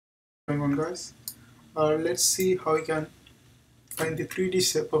going on, guys? Let's see how we can find the 3D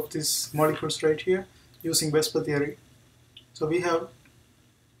shape of these molecules right here using VSPER theory. So we have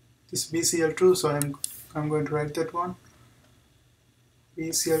this BCl2, so I'm going to write that one.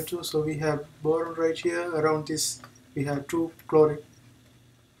 BCl2, so we have boron right here. Around this we have 2 chlorine,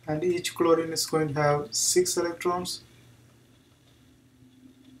 and each chlorine is going to have 6 electrons.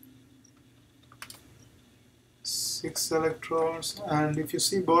 6 electrons, and if you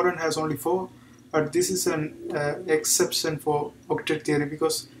see, boron has only 4, but this is an exception for octet theory,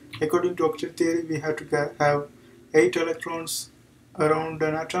 because according to octet theory we have to have 8 electrons around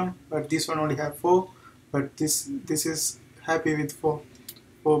an atom, but this one only have 4, but this is happy with 4.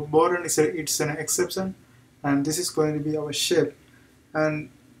 For boron it's an exception, and this is going to be our shape.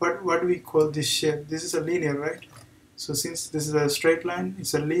 And what do we call this shape? This is a linear, right? So since this is a straight line,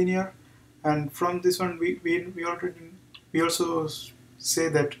 it's a linear. And from this one we also say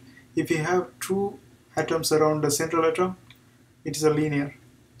that if you have 2 atoms around the central atom, it is a linear.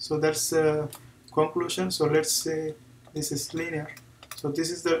 So that's the conclusion. So let's say this is linear. So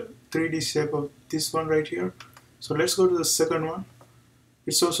this is the 3D shape of this one right here. So let's go to the second one.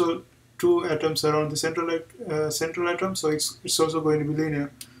 It's also 2 atoms around the central atom, so it's also going to be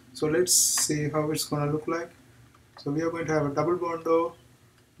linear. So let's see how it's going to look like. So we are going to have a double bond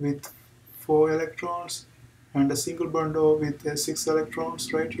with 4 electrons and a single bond with 6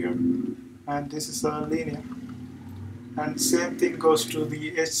 electrons right here, and this is a linear. And same thing goes to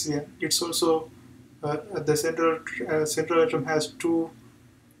the HCl. It's also the central atom has 2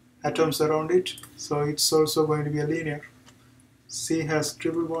 atoms around it, so it's also going to be a linear. C has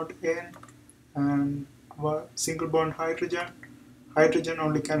triple bond N and single bond hydrogen. Hydrogen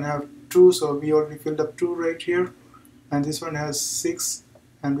only can have 2, so we already filled up 2 right here, and this one has 6,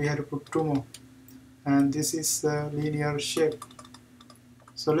 and we had to put 2 more, and this is the linear shape.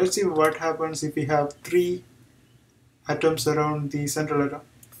 So let's see what happens if we have 3 atoms around the central atom.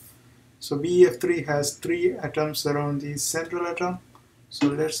 So BF3 has 3 atoms around the central atom. So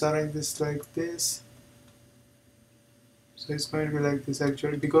let's arrange this like this. So it's going to be like this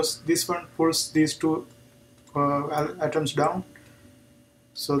actually, because this one pulls these 2 atoms down,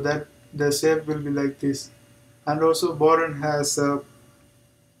 so that the shape will be like this. And also boron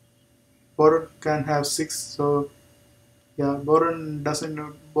can have 6, so yeah, boron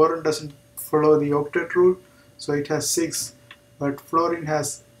doesn't follow the octet rule, so it has 6, but fluorine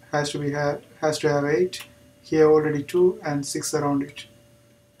has to have 8. Here already 2 and 6 around it,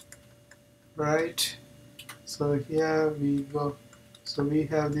 right? So here we go. So we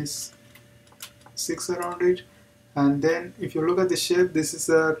have this 6 around it, and then if you look at the shape, this is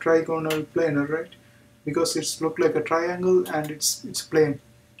a trigonal planar, right? Because it's look like a triangle and it's plane,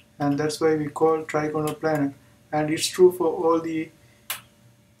 and that's why we call trigonal planar. And it's true for all the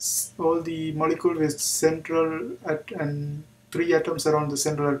molecule with central and 3 atoms around the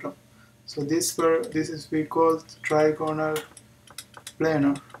central atom. So this is we call trigonal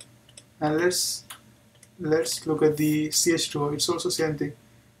planar. And let's look at the CH2O. It's also same thing.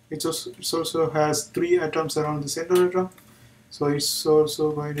 It also has 3 atoms around the central atom, so it's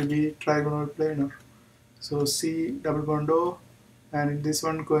also going to be trigonal planar. So C double bond O, and in this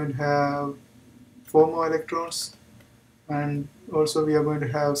one going to have 4 more electrons, and also we are going to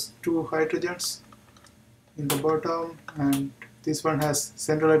have 2 hydrogens in the bottom, and this one has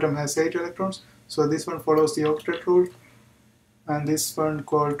central atom has 8 electrons, so this one follows the octet rule, and this one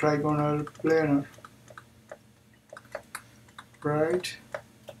called trigonal planar, right?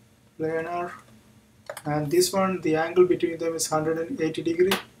 Planar. And this one, the angle between them is 180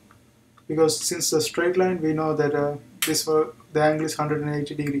 degree, because since a straight line we know that the angle is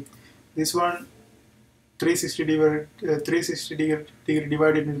 180 degree. This one 360 degree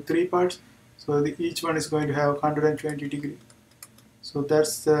divided into 3 parts, so each one is going to have 120 degree. So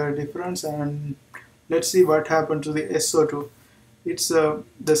that's the difference. And let's see what happened to the SO2. It's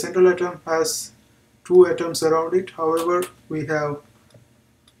the central atom has 2 atoms around it, however we have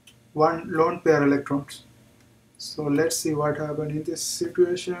 1 lone pair electrons. So let's see what happened in this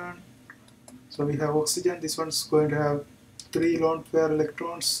situation. So we have oxygen. This one's going to have 3 lone pair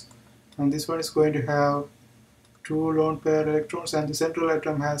electrons, and this one is going to have 2 lone pair electrons, and the central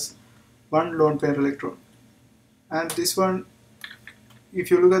atom has 1 lone pair electron. And this one, if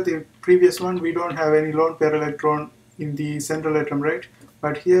you look at the previous one, we don't have any lone pair electron in the central atom, right?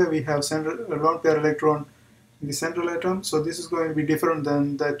 But here we have a lone pair electron in the central atom, so this is going to be different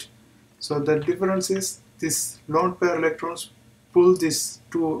than that. So the difference is this lone pair electrons pull these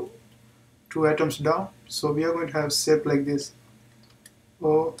two atoms down, so we are going to have shape like this,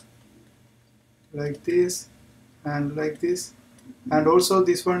 or like this and like this. and also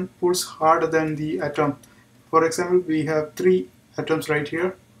this one pulls harder than the atom. For example, we have 3 atoms right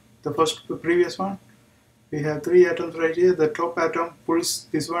here. The previous one, we have 3 atoms right here. The top atom pulls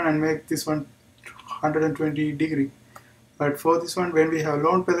this one and make this one 120 degree. But for this one, when we have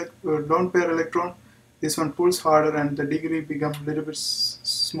lone pair electron, this one pulls harder and the degree becomes a little bit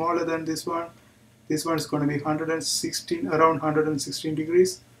smaller than this one. This one is going to be 116, around 116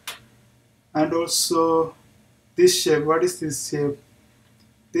 degrees. And also this shape, what is this shape?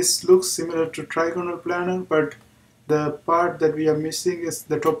 This looks similar to trigonal planar, but the part that we are missing is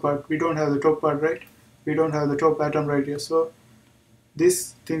the top part. We don't have the top part, right? We don't have the top atom right here. So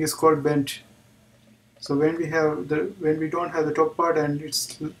this thing is called bent. So when we don't have the top part and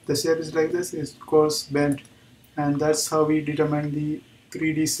the shape is like this, it's called bent. And that's how we determine the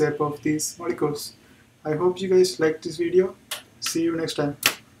 3D shape of these molecules. I hope you guys liked this video. See you next time.